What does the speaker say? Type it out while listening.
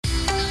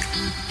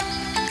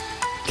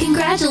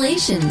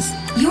Congratulations!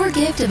 Your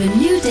gift of a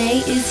new day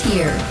is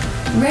here.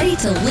 Ready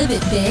to live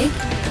it big?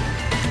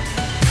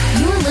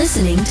 You're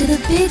listening to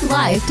the Big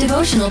Life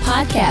Devotional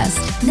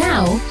Podcast.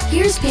 Now,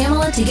 here's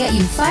Pamela to get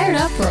you fired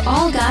up for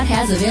all God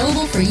has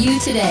available for you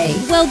today.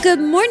 Well, good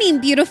morning,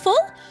 beautiful.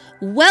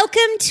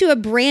 Welcome to a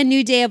brand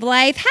new day of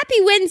life.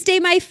 Happy Wednesday,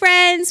 my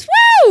friends.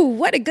 Woo!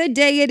 What a good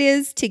day it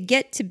is to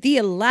get to be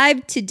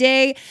alive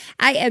today.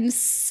 I am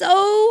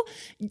so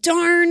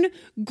darn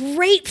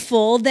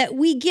grateful that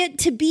we get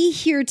to be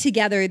here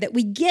together, that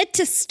we get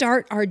to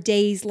start our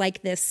days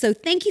like this. So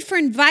thank you for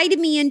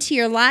inviting me into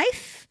your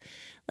life.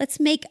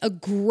 Let's make a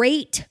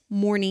great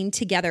morning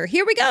together.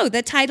 Here we go.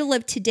 The title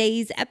of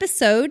today's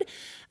episode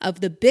of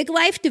the Big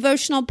Life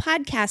Devotional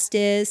Podcast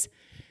is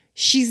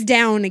She's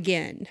Down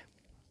Again.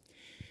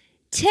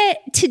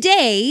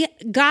 Today,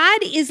 God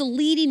is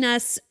leading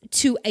us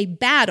to a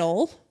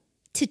battle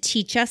to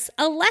teach us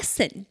a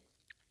lesson.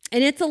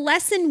 And it's a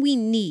lesson we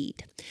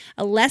need,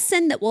 a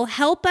lesson that will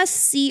help us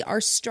see our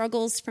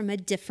struggles from a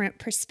different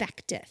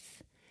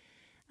perspective,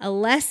 a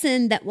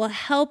lesson that will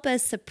help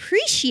us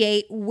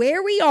appreciate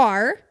where we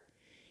are,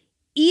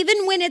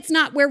 even when it's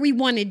not where we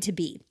wanted to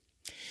be.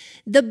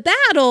 The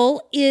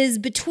battle is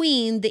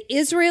between the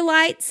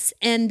Israelites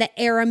and the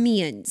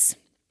Arameans.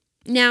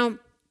 Now,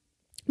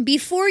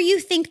 before you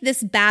think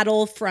this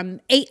battle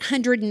from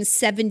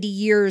 870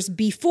 years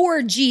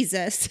before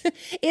Jesus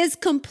is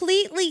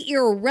completely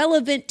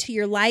irrelevant to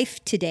your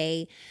life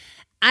today,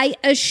 I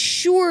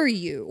assure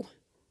you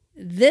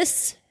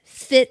this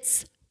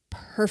fits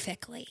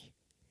perfectly.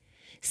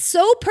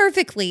 So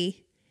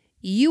perfectly,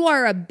 you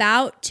are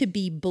about to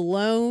be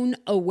blown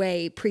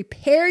away.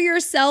 Prepare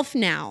yourself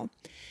now.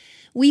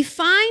 We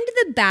find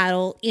the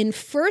battle in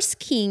 1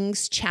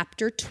 Kings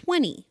chapter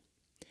 20.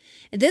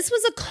 This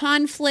was a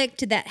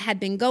conflict that had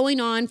been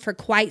going on for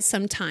quite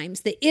some time.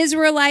 The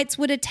Israelites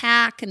would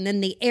attack, and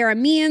then the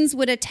Arameans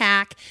would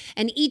attack,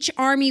 and each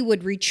army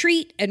would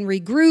retreat and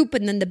regroup,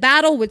 and then the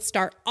battle would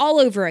start all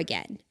over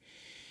again.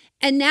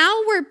 And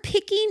now we're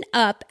picking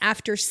up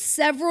after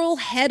several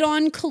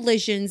head-on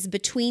collisions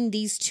between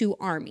these two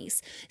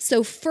armies.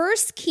 So 1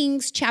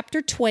 Kings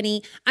chapter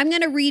 20, I'm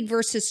going to read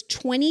verses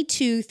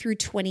 22 through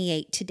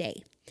 28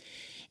 today.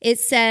 It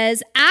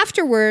says,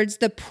 afterwards,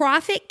 the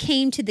prophet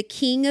came to the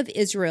king of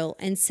Israel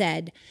and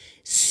said,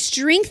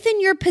 strengthen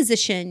your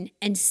position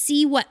and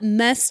see what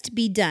must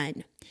be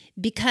done,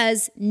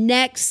 because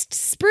next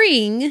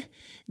spring,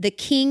 the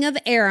king of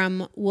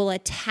Aram will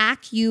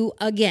attack you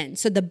again.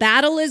 So the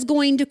battle is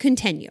going to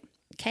continue,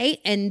 okay?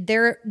 And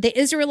the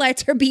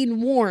Israelites are being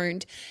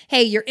warned,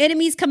 hey, your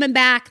enemy's coming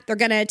back. They're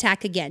going to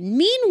attack again.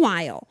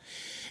 Meanwhile,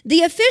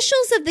 the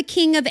officials of the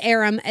king of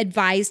Aram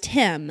advised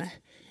him,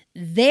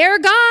 their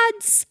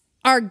gods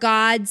are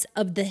gods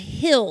of the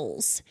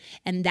hills,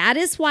 and that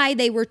is why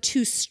they were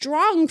too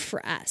strong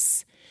for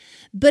us.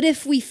 But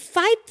if we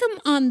fight them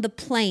on the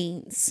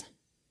plains,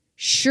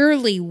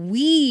 surely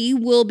we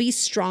will be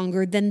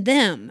stronger than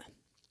them.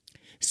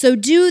 So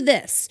do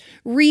this,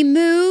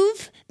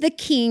 remove the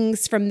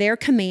kings from their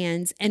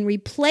commands and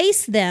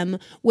replace them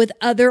with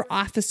other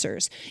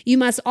officers. You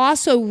must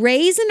also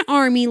raise an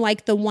army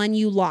like the one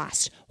you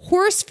lost,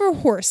 horse for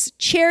horse,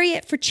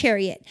 chariot for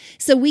chariot,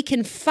 so we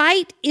can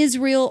fight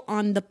Israel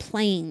on the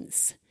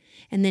plains.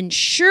 And then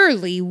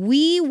surely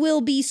we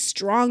will be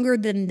stronger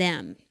than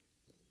them.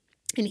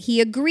 And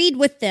he agreed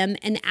with them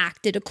and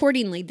acted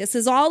accordingly. This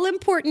is all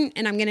important,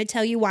 and I'm going to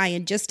tell you why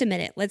in just a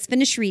minute. Let's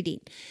finish reading.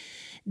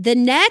 The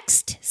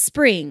next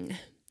spring,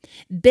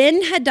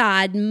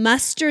 Ben-Hadad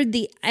mustered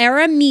the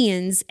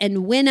Arameans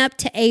and went up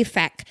to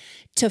Aphek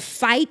to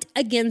fight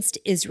against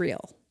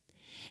Israel.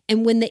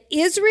 And when the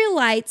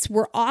Israelites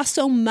were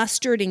also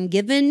mustered and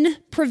given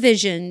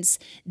provisions,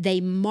 they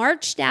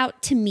marched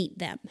out to meet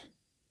them.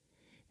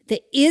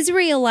 The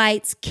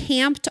Israelites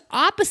camped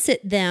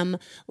opposite them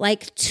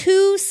like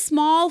two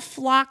small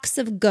flocks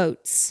of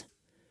goats,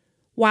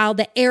 while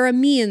the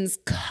Arameans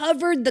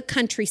covered the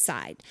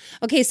countryside.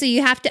 Okay, so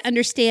you have to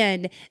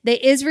understand,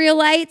 the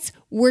Israelites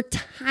were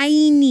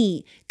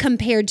tiny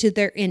compared to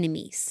their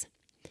enemies.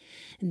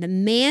 And the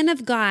man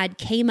of God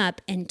came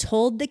up and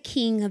told the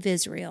king of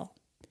Israel,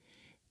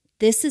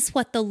 this is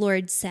what the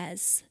Lord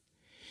says.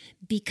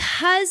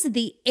 Because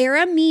the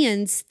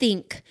Arameans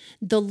think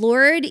the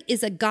Lord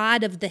is a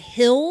God of the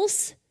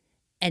hills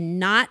and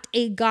not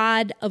a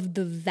God of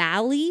the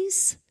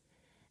valleys,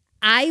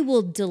 I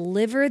will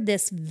deliver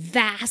this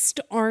vast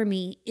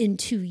army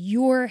into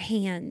your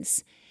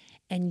hands,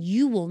 and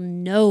you will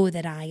know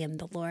that I am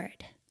the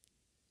Lord.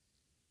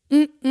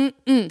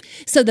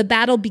 So the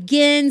battle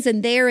begins,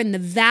 and there in the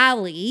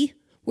valley,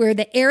 where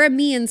the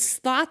Arameans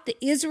thought the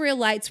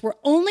Israelites were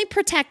only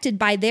protected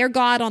by their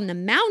God on the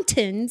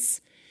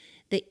mountains,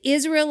 the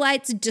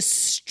Israelites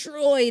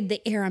destroyed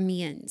the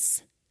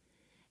Arameans.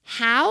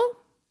 How?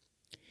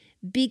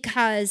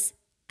 Because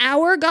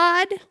our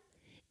God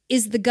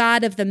is the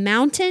God of the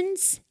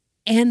mountains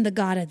and the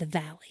God of the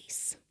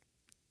valleys.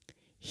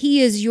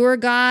 He is your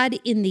God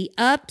in the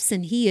ups,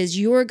 and he is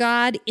your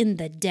God in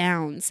the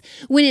downs,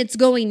 when it's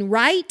going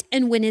right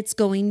and when it's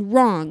going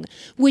wrong,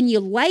 when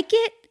you like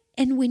it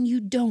and when you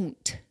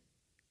don't?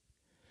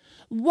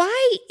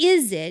 Why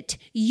is it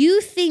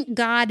you think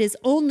God is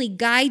only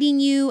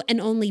guiding you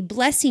and only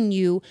blessing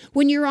you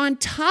when you're on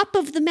top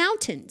of the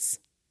mountains?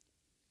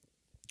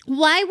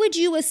 Why would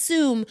you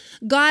assume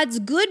God's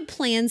good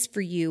plans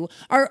for you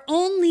are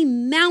only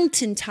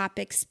mountaintop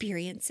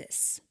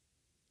experiences?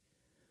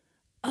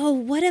 Oh,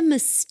 what a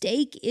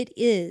mistake it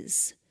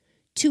is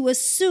to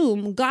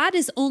assume God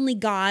is only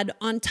God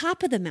on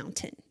top of the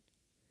mountain.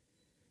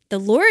 The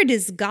Lord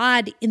is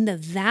God in the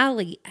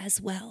valley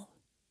as well.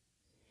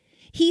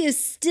 He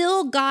is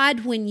still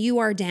God when you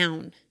are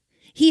down.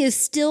 He is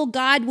still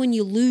God when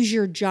you lose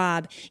your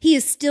job. He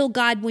is still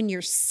God when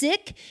you're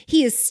sick.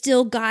 He is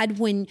still God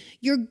when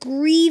you're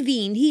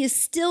grieving. He is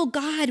still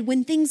God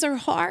when things are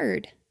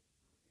hard.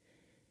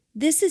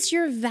 This is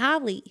your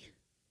valley.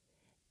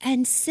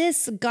 And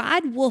sis,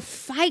 God will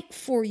fight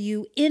for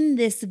you in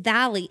this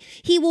valley.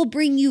 He will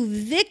bring you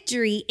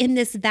victory in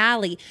this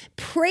valley.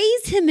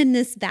 Praise him in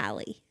this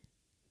valley.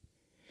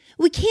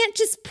 We can't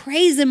just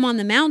praise him on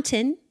the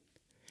mountain.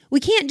 We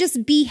can't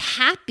just be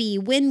happy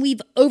when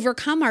we've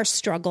overcome our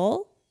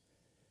struggle.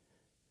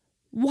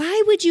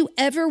 Why would you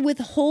ever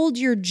withhold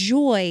your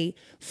joy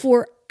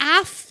for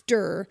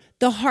after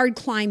the hard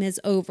climb is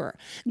over?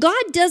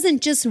 God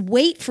doesn't just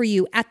wait for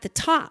you at the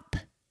top.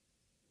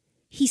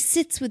 He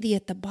sits with you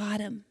at the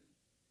bottom.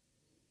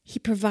 He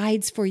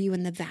provides for you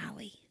in the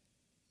valley.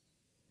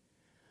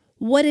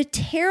 What a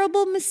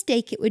terrible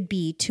mistake it would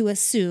be to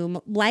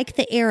assume, like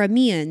the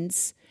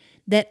Arameans,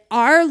 that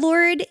our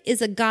Lord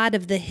is a God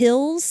of the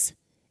hills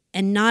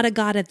and not a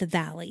God of the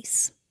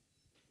valleys.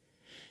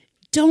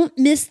 Don't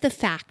miss the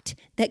fact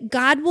that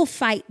God will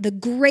fight the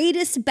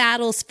greatest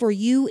battles for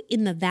you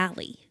in the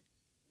valley.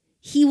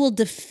 He will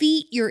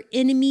defeat your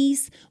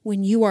enemies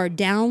when you are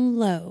down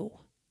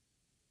low,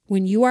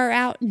 when you are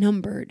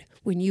outnumbered,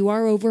 when you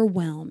are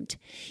overwhelmed.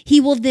 He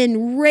will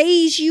then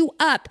raise you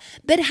up.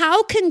 But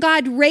how can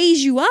God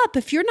raise you up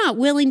if you're not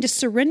willing to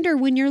surrender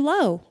when you're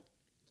low?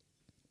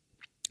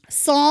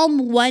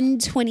 Psalm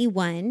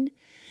 121,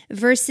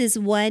 verses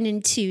 1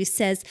 and 2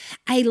 says,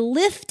 I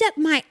lift up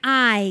my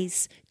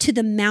eyes to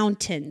the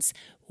mountains.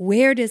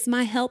 Where does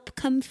my help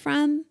come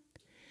from?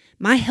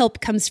 My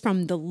help comes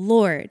from the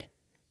Lord,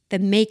 the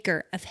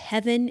maker of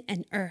heaven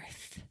and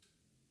earth.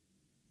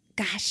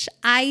 Gosh,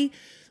 I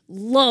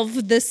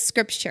love this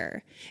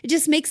scripture. It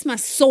just makes my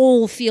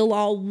soul feel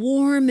all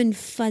warm and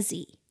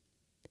fuzzy.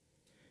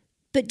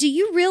 But do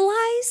you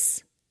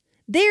realize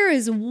there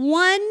is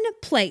one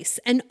place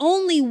and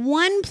only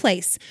one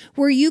place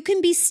where you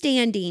can be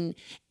standing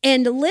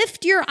and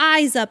lift your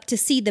eyes up to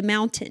see the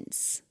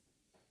mountains?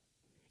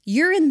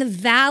 You're in the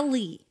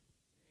valley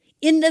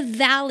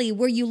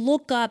where you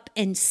look up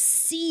and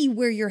see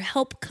where your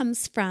help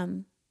comes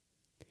from.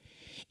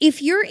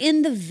 If you're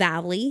in the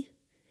valley,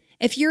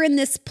 if you're in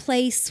this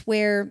place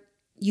where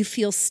you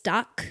feel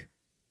stuck,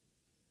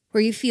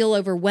 where you feel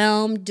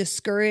overwhelmed,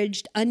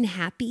 discouraged,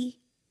 unhappy,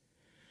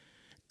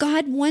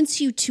 God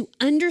wants you to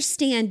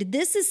understand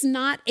this is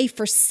not a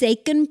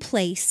forsaken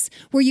place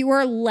where you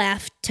are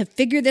left to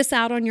figure this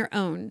out on your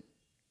own.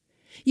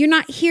 You're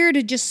not here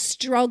to just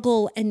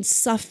struggle and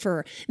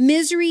suffer.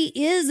 Misery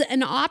is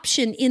an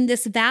option in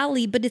this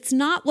valley, but it's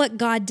not what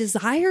God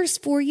desires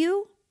for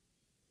you.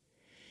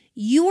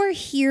 You are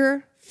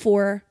here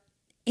for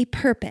a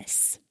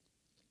purpose.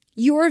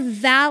 Your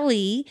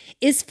valley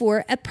is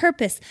for a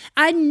purpose.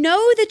 I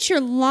know that you're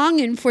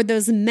longing for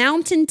those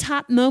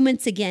mountaintop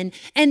moments again,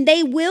 and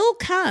they will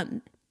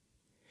come.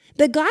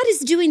 But God is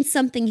doing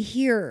something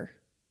here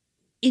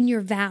in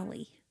your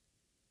valley.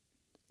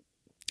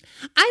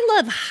 I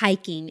love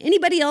hiking.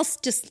 Anybody else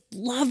just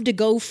love to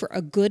go for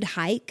a good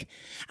hike?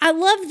 I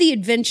love the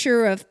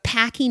adventure of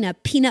packing a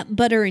peanut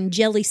butter and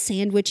jelly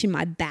sandwich in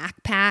my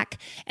backpack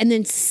and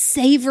then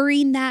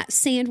savoring that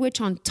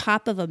sandwich on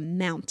top of a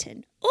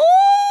mountain.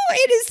 Oh,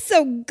 it is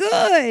so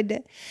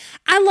good.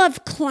 I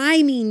love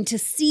climbing to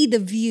see the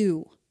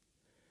view.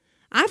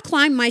 I've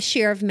climbed my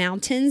share of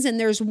mountains, and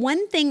there's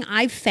one thing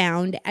I've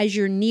found as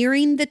you're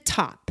nearing the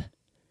top.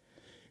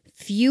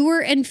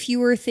 Fewer and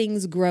fewer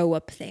things grow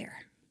up there.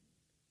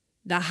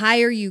 The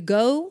higher you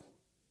go,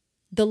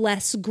 the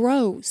less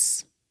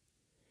grows.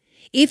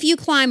 If you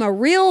climb a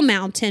real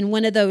mountain,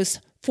 one of those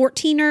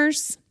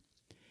 14ers,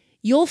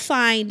 you'll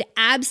find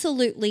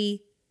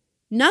absolutely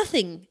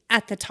nothing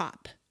at the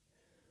top.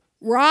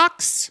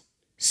 Rocks,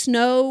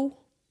 snow,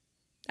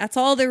 that's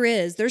all there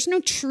is. There's no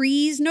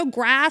trees, no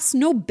grass,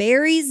 no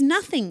berries,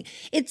 nothing.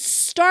 It's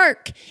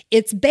stark,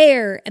 it's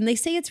bare, and they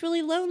say it's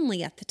really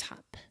lonely at the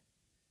top.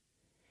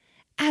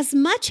 As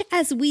much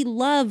as we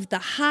love the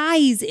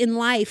highs in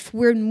life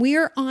when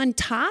we're on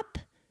top,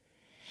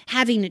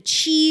 having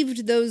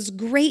achieved those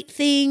great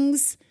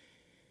things,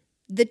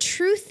 the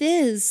truth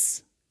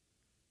is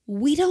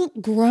we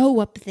don't grow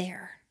up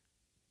there.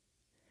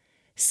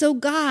 So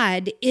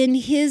God, in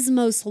his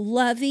most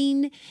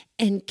loving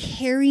and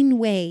caring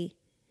way,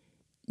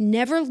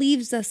 never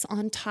leaves us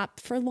on top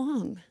for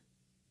long.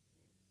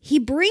 He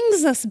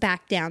brings us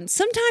back down,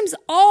 sometimes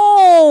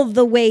all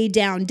the way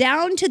down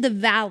to the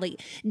valley,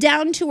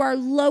 down to our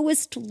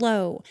lowest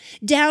low,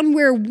 down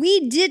where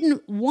we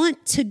didn't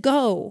want to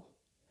go,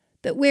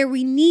 but where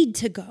we need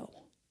to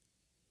go.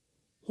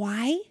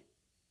 Why?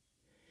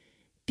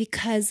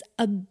 Because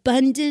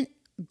abundant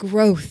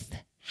growth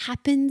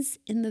happens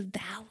in the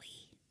valley.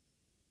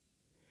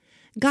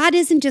 God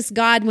isn't just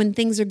God when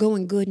things are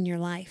going good in your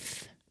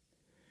life.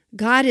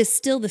 God is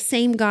still the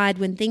same God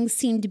when things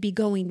seem to be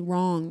going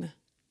wrong.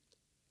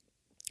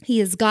 He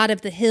is God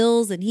of the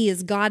hills and He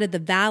is God of the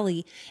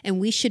valley, and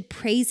we should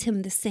praise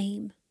Him the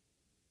same.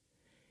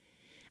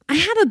 I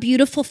have a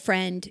beautiful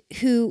friend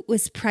who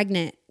was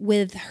pregnant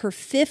with her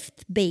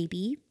 5th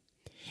baby,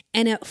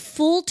 and at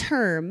full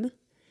term,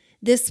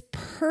 this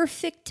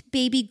perfect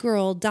baby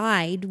girl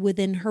died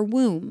within her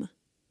womb.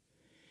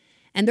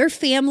 And their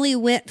family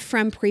went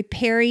from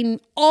preparing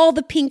all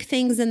the pink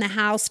things in the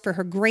house for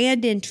her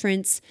grand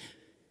entrance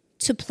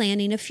to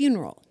planning a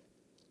funeral.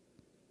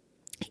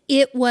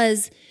 It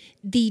was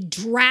the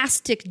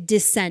drastic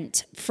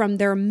descent from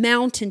their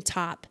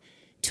mountaintop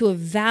to a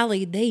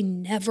valley they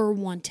never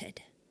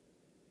wanted.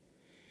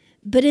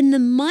 But in the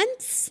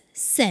months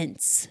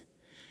since,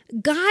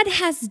 God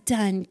has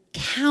done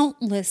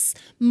countless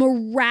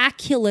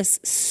miraculous,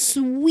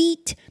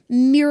 sweet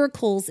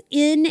miracles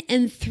in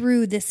and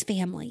through this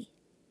family.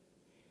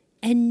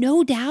 And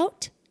no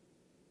doubt,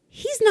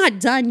 He's not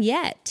done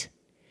yet.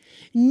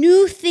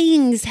 New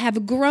things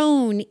have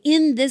grown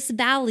in this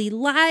valley.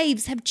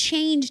 Lives have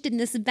changed in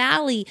this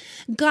valley.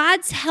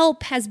 God's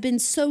help has been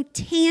so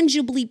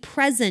tangibly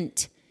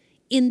present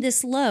in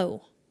this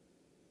low.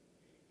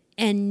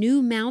 And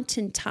new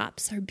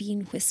mountaintops are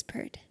being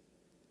whispered.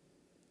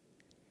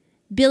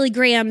 Billy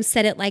Graham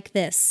said it like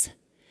this: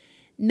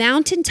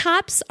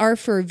 mountaintops are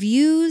for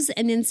views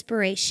and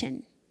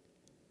inspiration,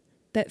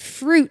 but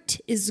fruit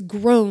is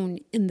grown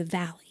in the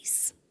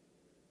valleys.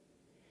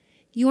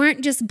 You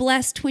aren't just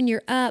blessed when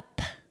you're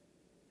up.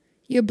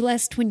 You're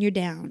blessed when you're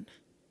down.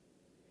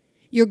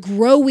 You're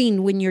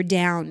growing when you're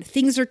down.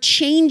 Things are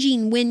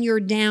changing when you're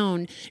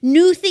down.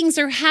 New things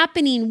are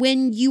happening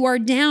when you are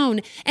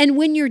down. And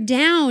when you're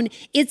down,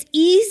 it's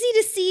easy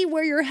to see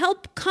where your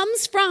help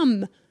comes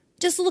from.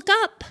 Just look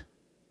up.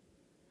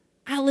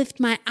 I lift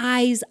my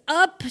eyes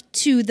up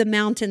to the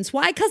mountains.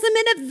 Why? Because I'm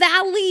in a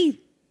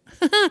valley.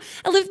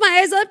 I lift my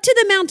eyes up to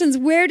the mountains.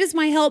 Where does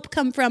my help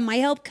come from? My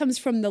help comes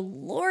from the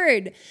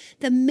Lord,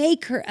 the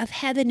maker of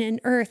heaven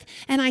and earth.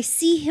 And I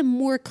see Him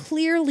more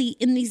clearly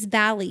in these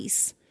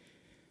valleys.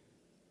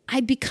 I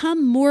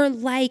become more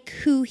like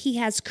who He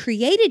has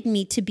created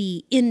me to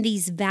be in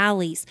these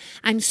valleys.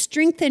 I'm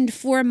strengthened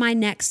for my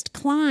next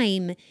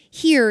climb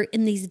here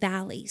in these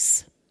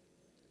valleys.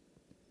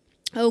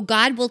 Oh,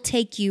 God will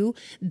take you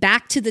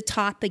back to the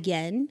top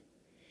again.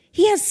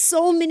 He has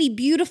so many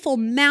beautiful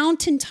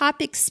mountaintop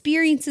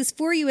experiences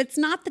for you. It's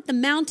not that the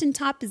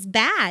mountaintop is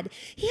bad.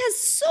 He has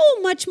so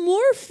much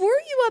more for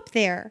you up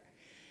there.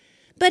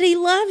 But He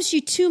loves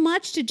you too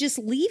much to just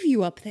leave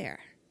you up there.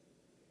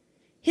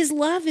 His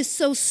love is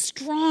so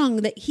strong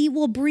that He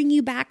will bring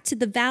you back to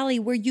the valley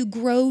where you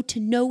grow to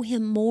know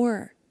Him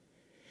more.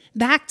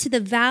 Back to the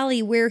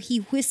valley where He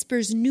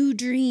whispers new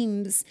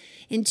dreams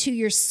into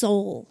your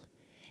soul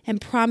and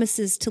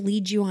promises to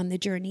lead you on the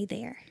journey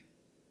there.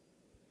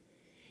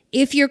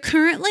 If you're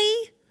currently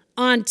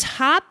on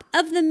top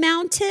of the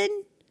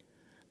mountain,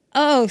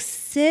 oh,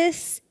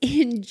 sis,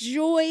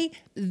 enjoy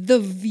the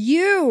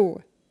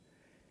view.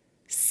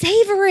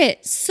 Savor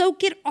it.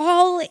 Soak it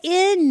all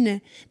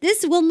in.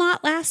 This will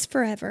not last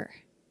forever.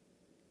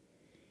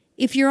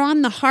 If you're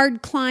on the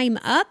hard climb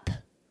up,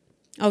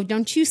 oh,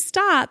 don't you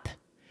stop.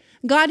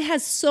 God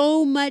has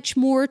so much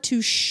more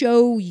to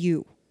show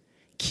you.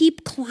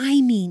 Keep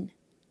climbing.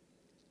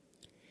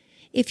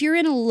 If you're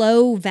in a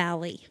low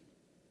valley,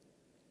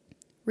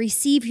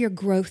 receive your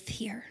growth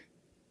here.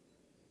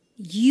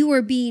 You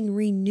are being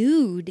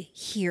renewed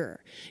here.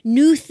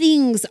 New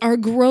things are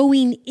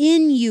growing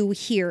in you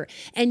here,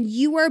 and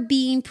you are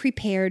being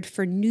prepared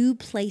for new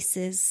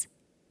places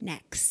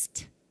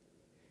next.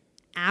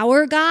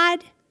 Our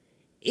God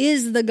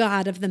is the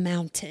God of the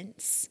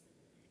mountains,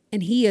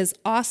 and He is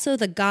also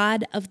the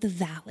God of the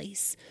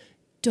valleys.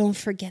 Don't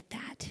forget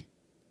that.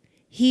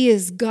 He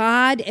is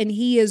God and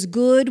He is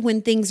good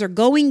when things are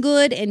going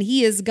good, and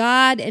He is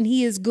God and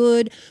He is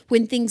good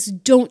when things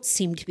don't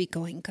seem to be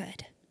going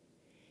good.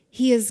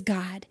 He is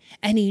God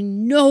and He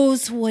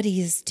knows what He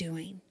is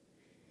doing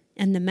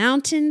in the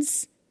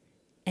mountains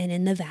and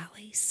in the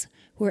valleys.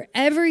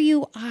 Wherever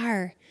you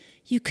are,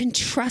 you can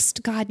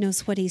trust God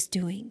knows what He's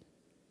doing,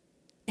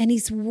 and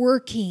He's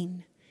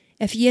working.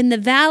 If you're in the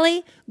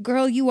valley,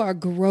 girl, you are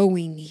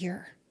growing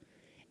here.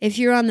 If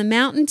you're on the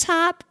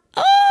mountaintop,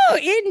 oh,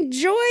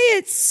 enjoy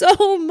it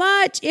so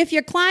much. If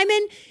you're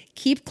climbing,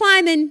 keep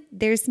climbing.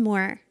 There's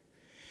more.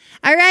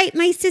 All right,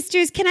 my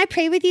sisters, can I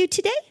pray with you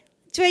today?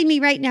 Join me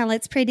right now.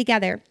 Let's pray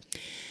together.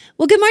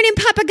 Well, good morning,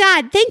 Papa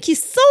God. Thank you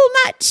so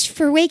much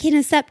for waking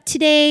us up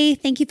today.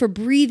 Thank you for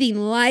breathing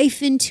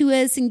life into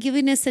us and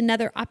giving us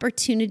another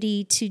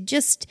opportunity to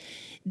just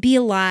be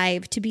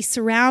alive, to be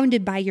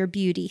surrounded by your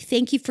beauty.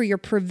 Thank you for your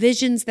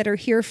provisions that are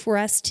here for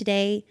us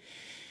today.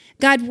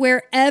 God,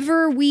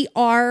 wherever we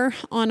are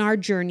on our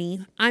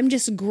journey, I'm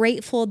just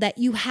grateful that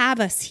you have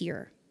us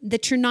here,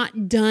 that you're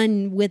not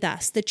done with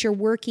us, that you're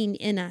working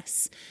in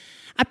us.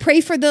 I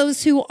pray for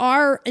those who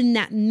are in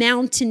that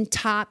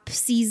mountaintop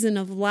season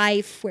of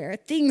life where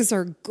things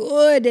are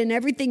good and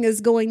everything is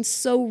going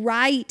so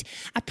right.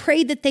 I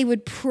pray that they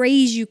would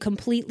praise you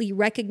completely,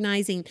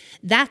 recognizing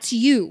that's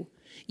you.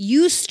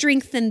 You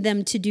strengthened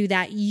them to do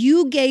that.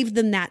 You gave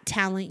them that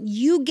talent.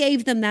 You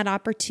gave them that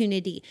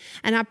opportunity.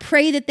 And I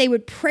pray that they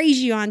would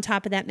praise you on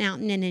top of that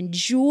mountain and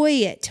enjoy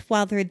it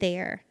while they're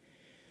there.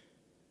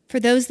 For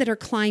those that are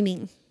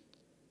climbing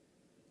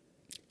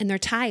and they're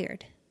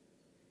tired,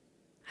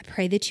 I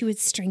pray that you would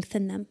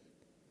strengthen them.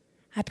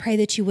 I pray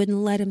that you wouldn't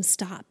let them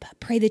stop. I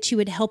pray that you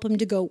would help them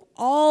to go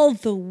all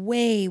the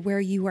way where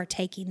you are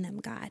taking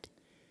them, God.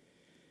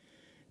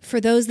 For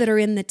those that are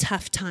in the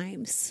tough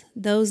times,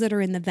 those that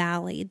are in the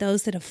valley,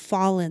 those that have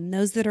fallen,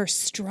 those that are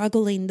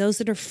struggling, those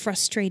that are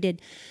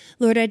frustrated,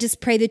 Lord, I just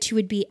pray that you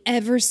would be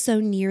ever so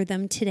near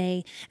them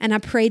today. And I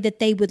pray that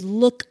they would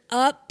look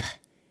up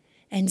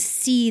and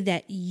see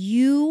that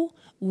you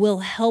will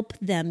help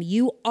them.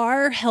 You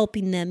are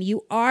helping them.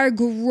 You are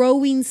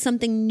growing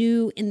something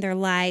new in their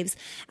lives.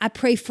 I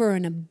pray for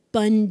an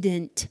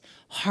abundant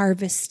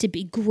harvest to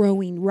be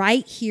growing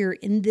right here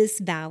in this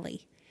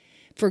valley,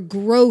 for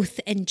growth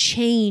and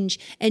change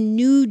and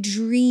new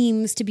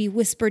dreams to be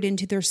whispered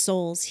into their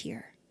souls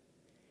here.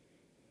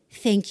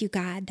 Thank you,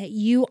 God, that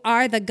you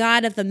are the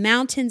God of the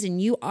mountains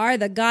and you are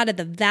the God of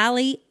the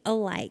valley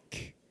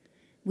alike.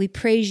 We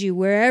praise you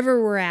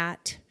wherever we're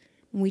at,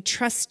 and we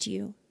trust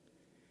you.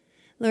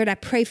 Lord, I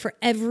pray for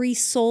every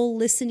soul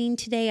listening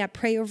today. I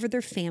pray over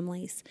their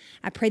families.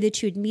 I pray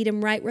that you would meet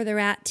them right where they're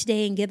at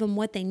today and give them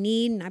what they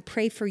need. And I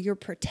pray for your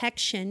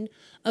protection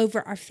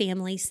over our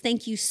families.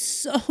 Thank you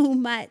so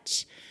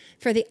much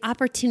for the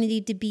opportunity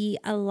to be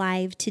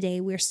alive today.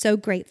 We're so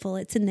grateful.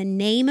 It's in the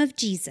name of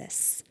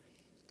Jesus.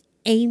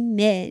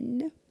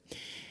 Amen.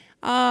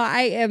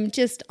 I am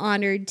just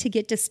honored to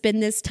get to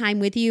spend this time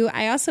with you.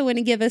 I also want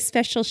to give a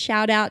special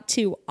shout out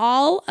to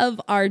all of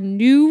our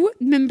new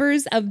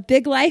members of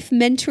Big Life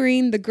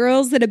Mentoring, the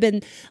girls that have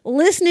been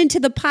listening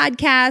to the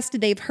podcast.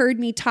 They've heard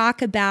me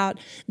talk about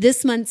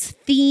this month's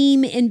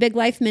theme in Big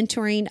Life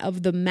Mentoring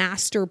of the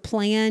master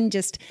plan,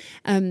 just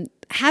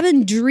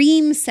having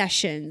dream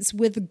sessions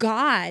with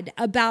God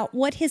about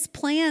what his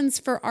plans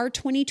for our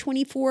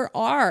 2024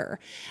 are,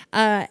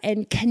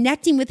 and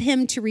connecting with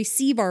him to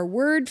receive our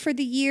word for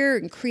the year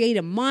and create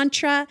a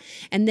mantra,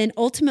 and then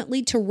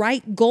ultimately to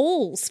write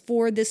goals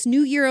for this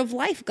new year of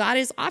life God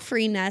is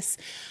offering us.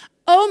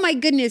 Oh my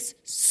goodness,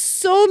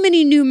 so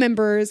many new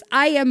members.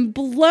 I am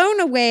blown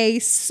away,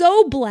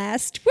 so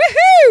blessed.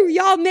 Woohoo!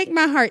 Y'all make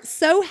my heart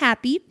so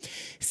happy.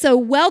 So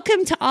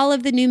welcome to all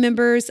of the new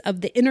members of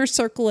the inner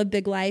circle of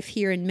Big Life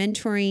here in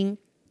mentoring.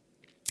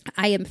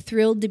 I am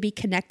thrilled to be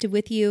connected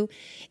with you.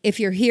 If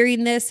you're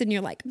hearing this and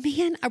you're like,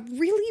 man, I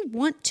really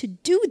want to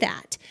do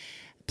that,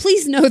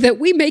 please know that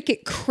we make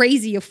it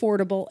crazy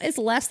affordable. It's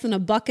less than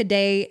 $1 a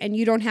day, and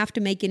you don't have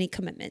to make any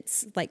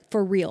commitments, like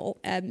for real.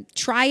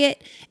 Try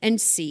it and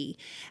see.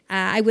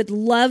 I would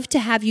love to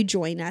have you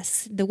join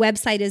us. The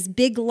website is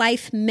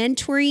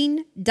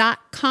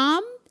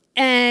biglifementoring.com,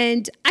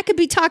 and I could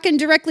be talking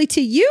directly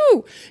to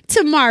you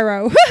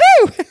tomorrow.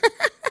 Woohoo!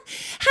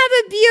 Have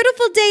a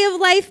beautiful day of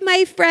life,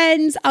 my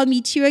friends. I'll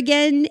meet you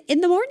again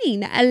in the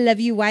morning. I love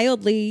you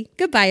wildly.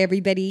 Goodbye,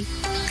 everybody.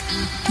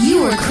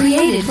 You were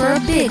created for a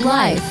big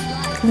life.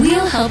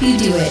 We'll help you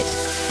do it.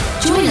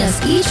 Join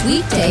us each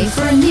weekday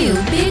for a new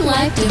Big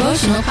Life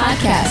devotional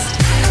podcast.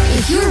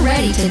 If you're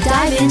ready to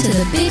dive into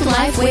the Big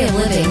Life way of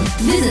living,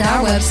 visit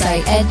our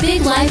website at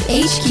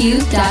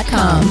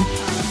biglifehq.com.